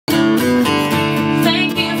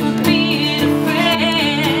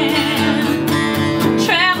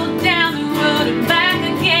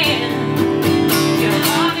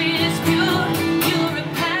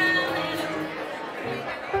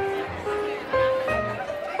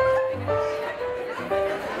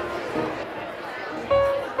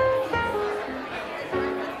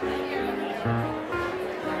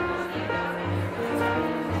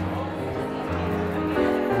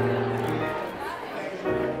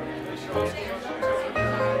Exactly.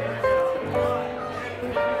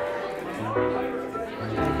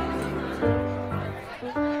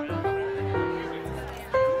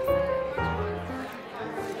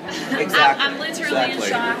 I'm literally in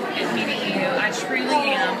shock at meeting you. I truly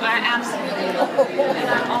am. I absolutely love you, and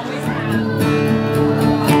I always have.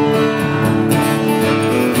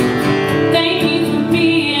 Thank you for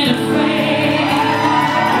being a friend.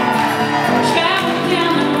 Travel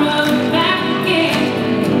down the road back again.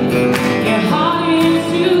 Your heart is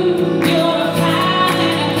true. You're a pal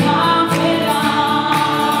and a confidant.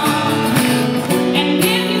 And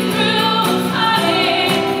get you through a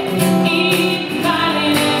heartache, keep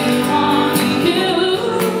fighting everyone you do.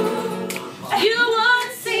 You would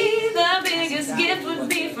see the biggest gift would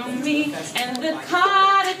be from me, and the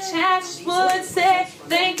card attached would say,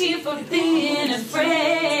 thank you for being a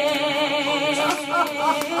friend.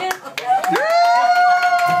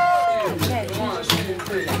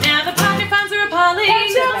 Now the pocket funds are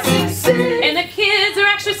appalling, and the kids are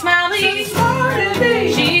actually smiling.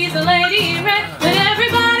 She's a lady in red, but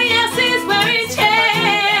everybody else is wearing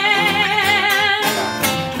tan.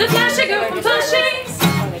 The flashy girl from Flushing's,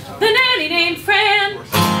 the nanny named Fran.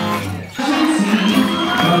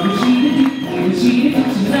 She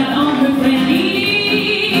was out on her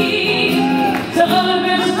fanny. So other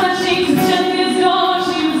girls were flashing to shut this door.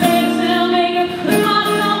 She was there to sell makeup, but not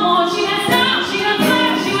no more. She had style, she had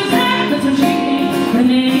flair, she was there. That's what she named her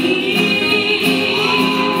nanny.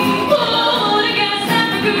 Oh, the gas that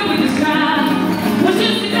the girl with this crowd was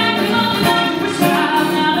just exactly what the doctor prescribed.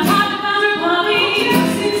 Now the pocket found her mommy,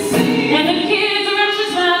 and the kids are actually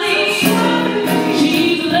smiling.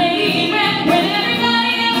 She's a lady in red when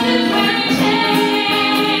everybody else is wearing tan.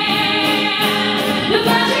 The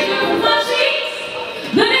flashy girl from Flushing's,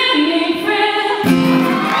 the nanny named Fran.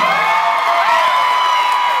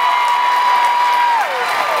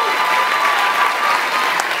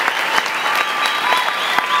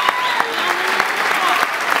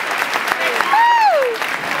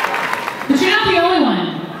 But you're not the only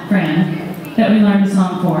one, Fran, that we learned a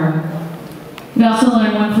song for. We also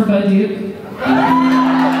learned one for Bo Duke.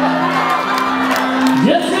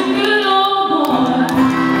 Just a good old boy.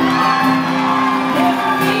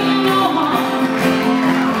 Never even know harm.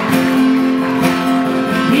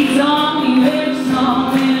 He taught me every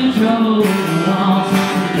song in a drove along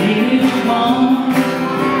since the day we were born.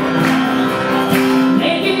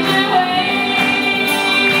 Making their way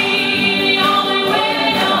the only way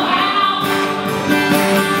they know how.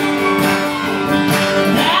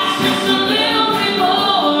 That's just a little bit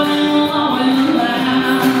more than law will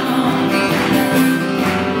allow.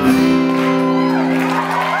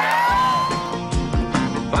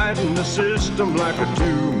 Fighting the system like a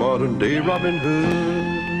true modern day Robin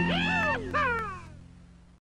Hood.